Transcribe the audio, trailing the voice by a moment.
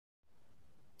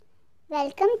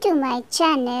Welcome to my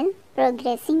channel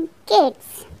Progressing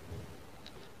Kids.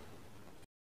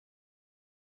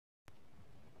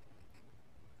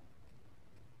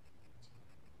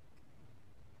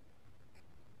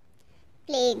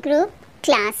 Playgroup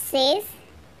classes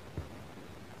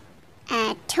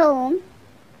at home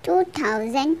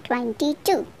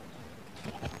 2022.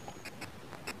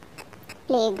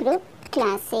 Playgroup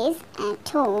classes at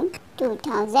home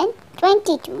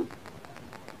 2022.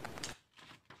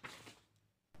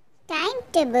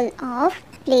 Timetable of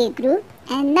playgroup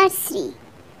and nursery.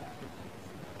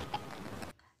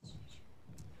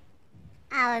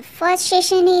 Our first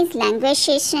session is language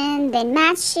session, then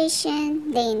math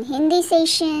session, then Hindi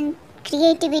session,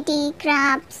 creativity,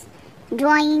 crafts,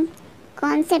 drawing,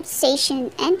 concept session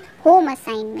and home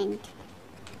assignment.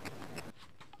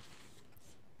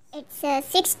 It's a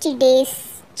 60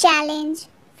 days challenge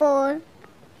for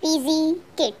PZ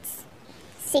kids.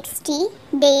 60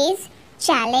 days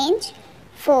challenge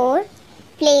for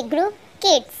playgroup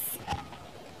kids.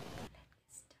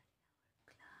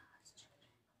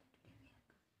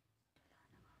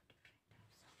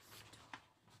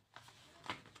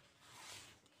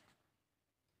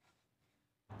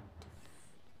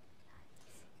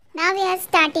 Now we are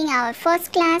starting our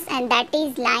first class and that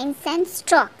is lines and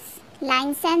strokes.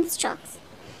 Lines and strokes.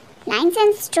 Lines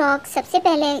and strokes सबसे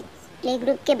पहले play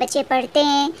group के बच्चे पढ़ते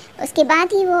हैं, उसके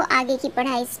बाद ही वो आगे की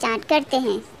पढ़ाई स्टार्ट करते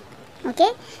हैं. ओके,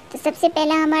 तो सबसे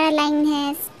पहला हमारा लाइन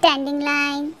है standing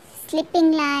line,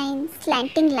 slipping line,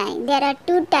 slanting line. There are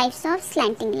two types of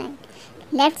slanting line,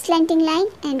 left slanting line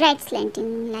and right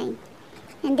slanting line.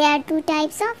 And there are two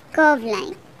types of curve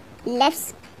line,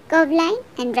 left curve line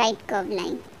and right curve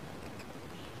line.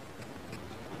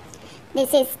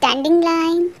 This is standing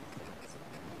line,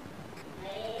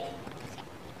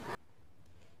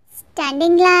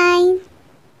 standing line,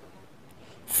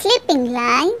 slipping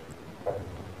line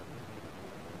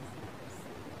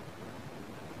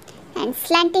and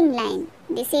slanting line.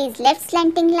 This is left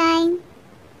slanting line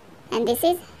and this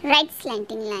is right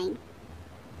slanting line.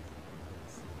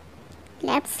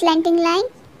 Left slanting line,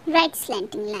 right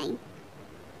slanting line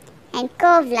and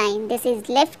curve line. This is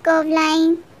left curve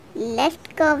line,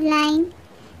 left curve line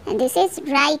and this is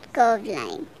right curve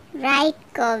line, right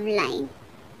curve line.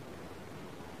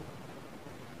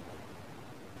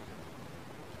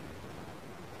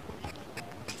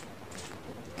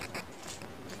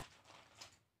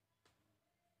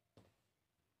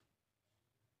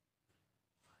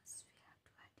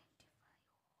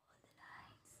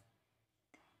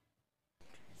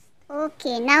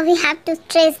 Okay, now we have to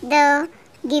trace the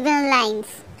given lines.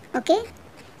 Okay,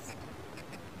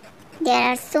 there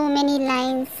are so many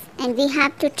lines and we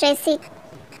have to trace it.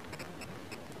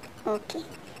 Okay,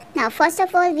 now first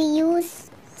of all we use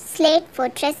slate for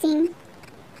tracing,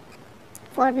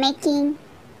 for making.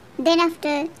 Then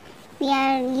after we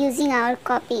are using our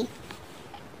copy.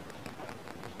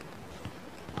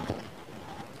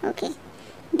 Okay,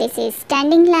 this is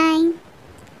standing line,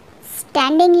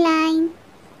 standing line,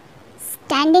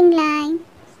 standing line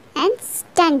and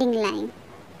standing line.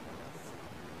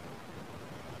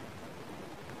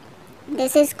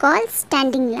 This is called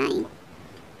standing line.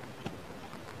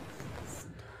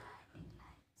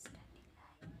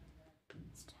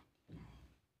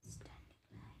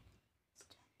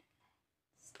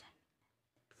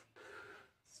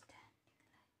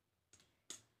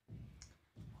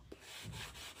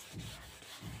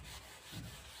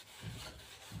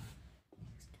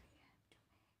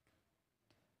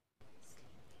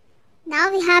 Now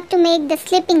we have to make the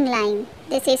slipping line.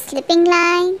 This is slipping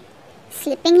line,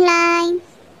 slipping line,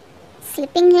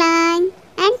 slipping line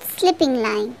and slipping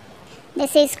line.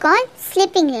 This is called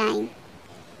slipping line.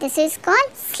 This is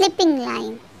called slipping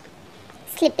line.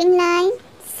 Slipping line,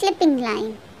 slipping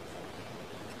line.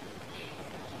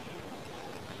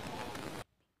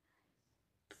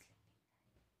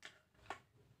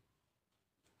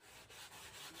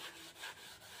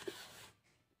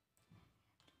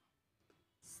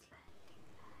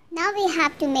 Now we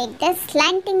have to make the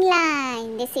slanting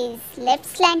line. This is left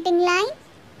slanting line.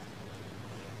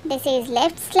 This is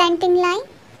left slanting line.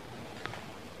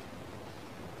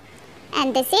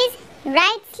 And this is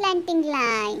right slanting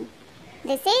line.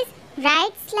 This is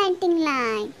right slanting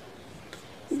line.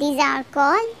 These are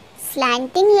called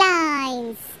slanting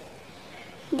lines.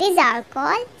 These are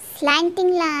called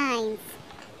slanting lines.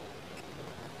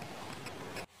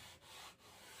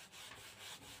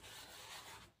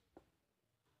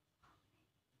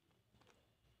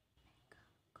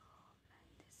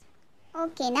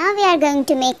 Okay, now we are going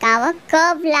to make our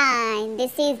curve line.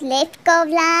 This is left curve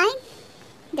line.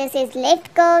 This is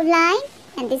left curve line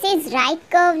and this is right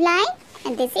curve line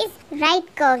and this is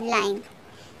right curved line.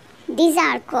 These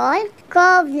are called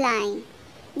curved line.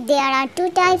 There are two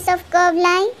types of curved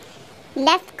line,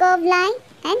 left curved line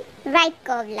and right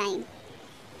curved line.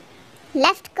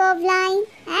 Left curved line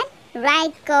and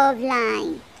right curved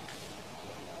line.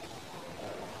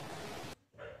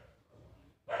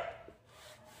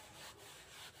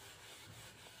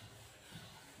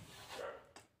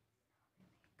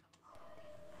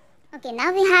 Okay,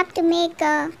 now we have to make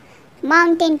a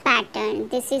mountain pattern.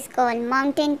 This is called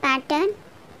mountain pattern.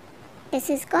 This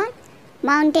is called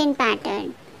mountain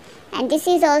pattern. And this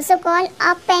is also called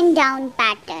up and down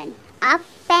pattern. Up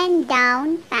and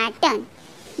down pattern.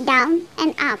 Down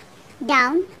and up.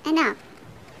 Down and up.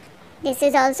 This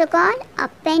is also called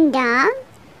up and down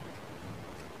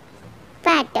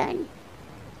pattern.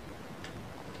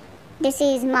 This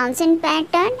is mountain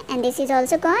pattern and this is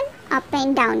also called up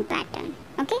and down pattern.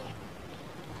 Okay?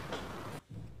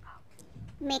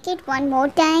 Make it one more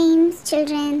time,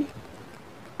 children.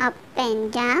 Up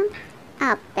and down,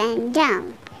 up and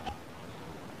down.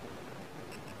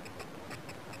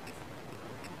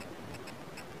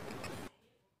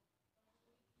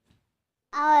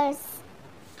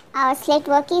 Our slate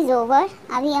work is over.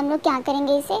 अभी हम लोग क्या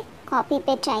करेंगे, इसे copy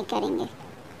पे try करेंगे.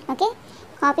 Okay,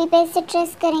 copy पे से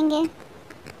ट्रेस करेंगे.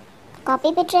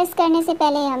 कॉपी पे ट्रेस करने से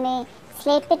पहले हमें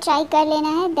स्लेट पे ट्राई कर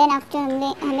लेना है. देन आफ्टर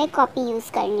हमें कॉपी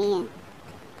यूज़ करनी है.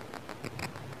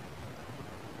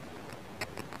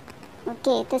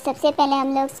 ओके, तो सबसे पहले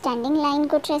हम लोग स्टैंडिंग लाइन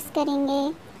को ट्रेस करेंगे.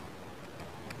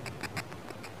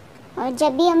 और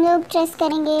जब भी हम लोग ट्रेस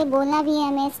करेंगे बोलना भी है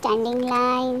हमें standing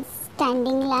line,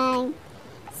 standing line,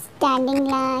 standing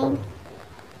line.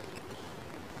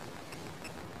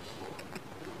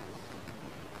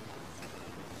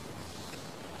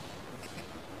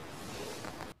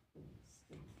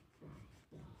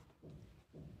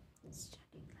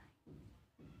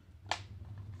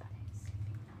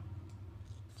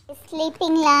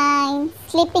 Sleeping line,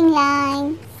 sleeping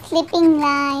line, sleeping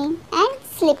line and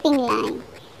sleeping line.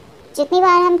 जितनी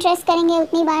बार हम ट्रेस करेंगे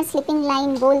उतनी बार स्लीपिंग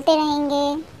लाइन बोलते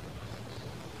रहेंगे.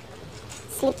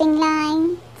 Sleeping line,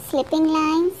 sleeping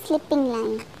line, sleeping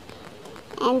line.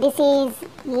 And this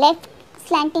is left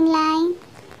slanting line,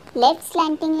 left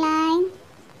slanting line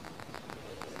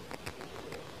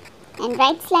and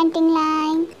right slanting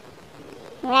line,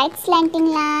 right slanting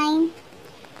line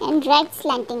and right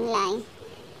slanting line.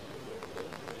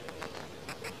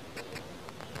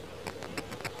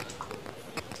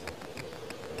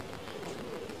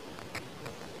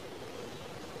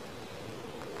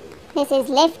 This is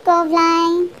left curve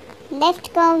line, left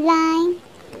curve line,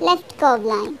 left curve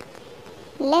line,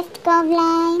 left curve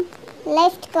line,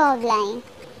 left curve line.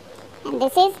 And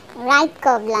this is right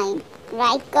curve line,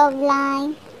 right curve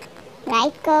line,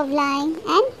 right curve line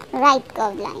and right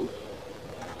curve line.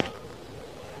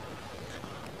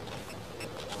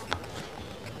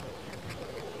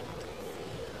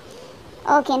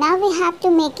 Okay, now we have to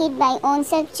make it by own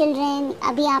self children.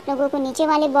 अभी आप लोगों को नीचे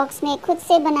वाले box में खुद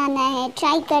से बनाना है,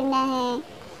 ट्राई करना है.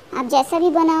 आप जैसा भी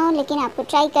बनाओ लेकिन आपको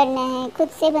ट्राई करना है, खुद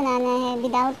से बनाना है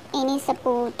विदाउट एनी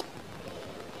सपोर्ट.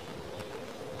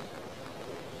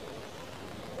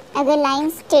 अगर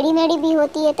लाइंस टेढ़ी मेढ़ी भी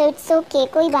होती है तो इट्स ओके,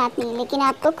 कोई बात नहीं, लेकिन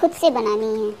आपको खुद से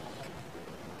बनानी है.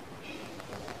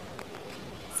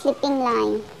 Slipping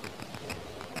line,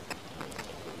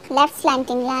 left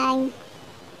slanting line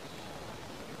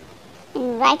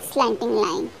and right slanting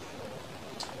line,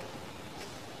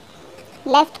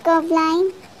 left curve line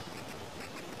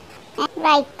and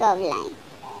right curve line.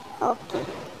 Okay,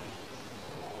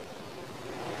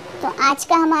 तो आज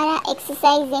का हमारा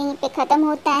एक्सरसाइज यहीं पे ख़त्म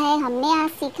होता है. हमने आज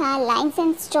सीखा lines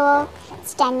and stroke,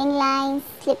 standing line,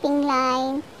 slipping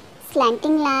line,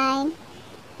 slanting line,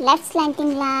 left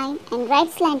slanting line and right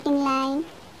slanting line,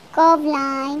 curve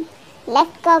line,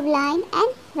 left curve line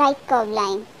and right curve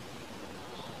line.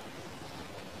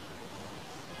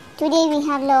 Today we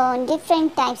have learned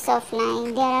different types of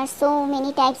line. There are so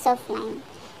many types of line.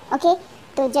 Okay?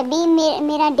 तो जब भी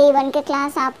मेरा day 1 के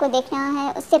class आपको देखना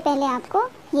है उससे पहले आपको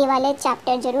ये वाले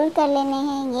चैप्टर ज़रूर कर लेने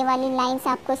हैं, ये वाली लाइंस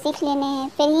आपको सीख लेने हैं.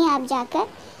 फिर ही आप जाकर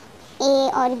ए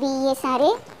और बी ये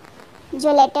सारे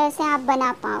जो लेटर्स हैं आप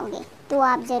बना पाओगे. तो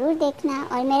आप ज़रूर देखना.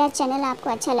 और मेरा चैनल आपको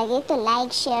अच्छा लगे तो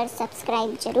लाइक, शेयर,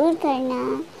 सब्सक्राइब ज़रूर करना.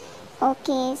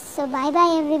 Okay, so bye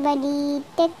by everybody.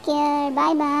 Take care.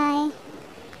 Bye bye.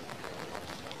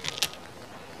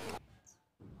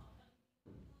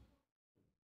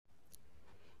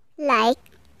 Like,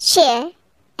 share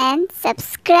and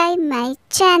subscribe my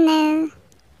channel.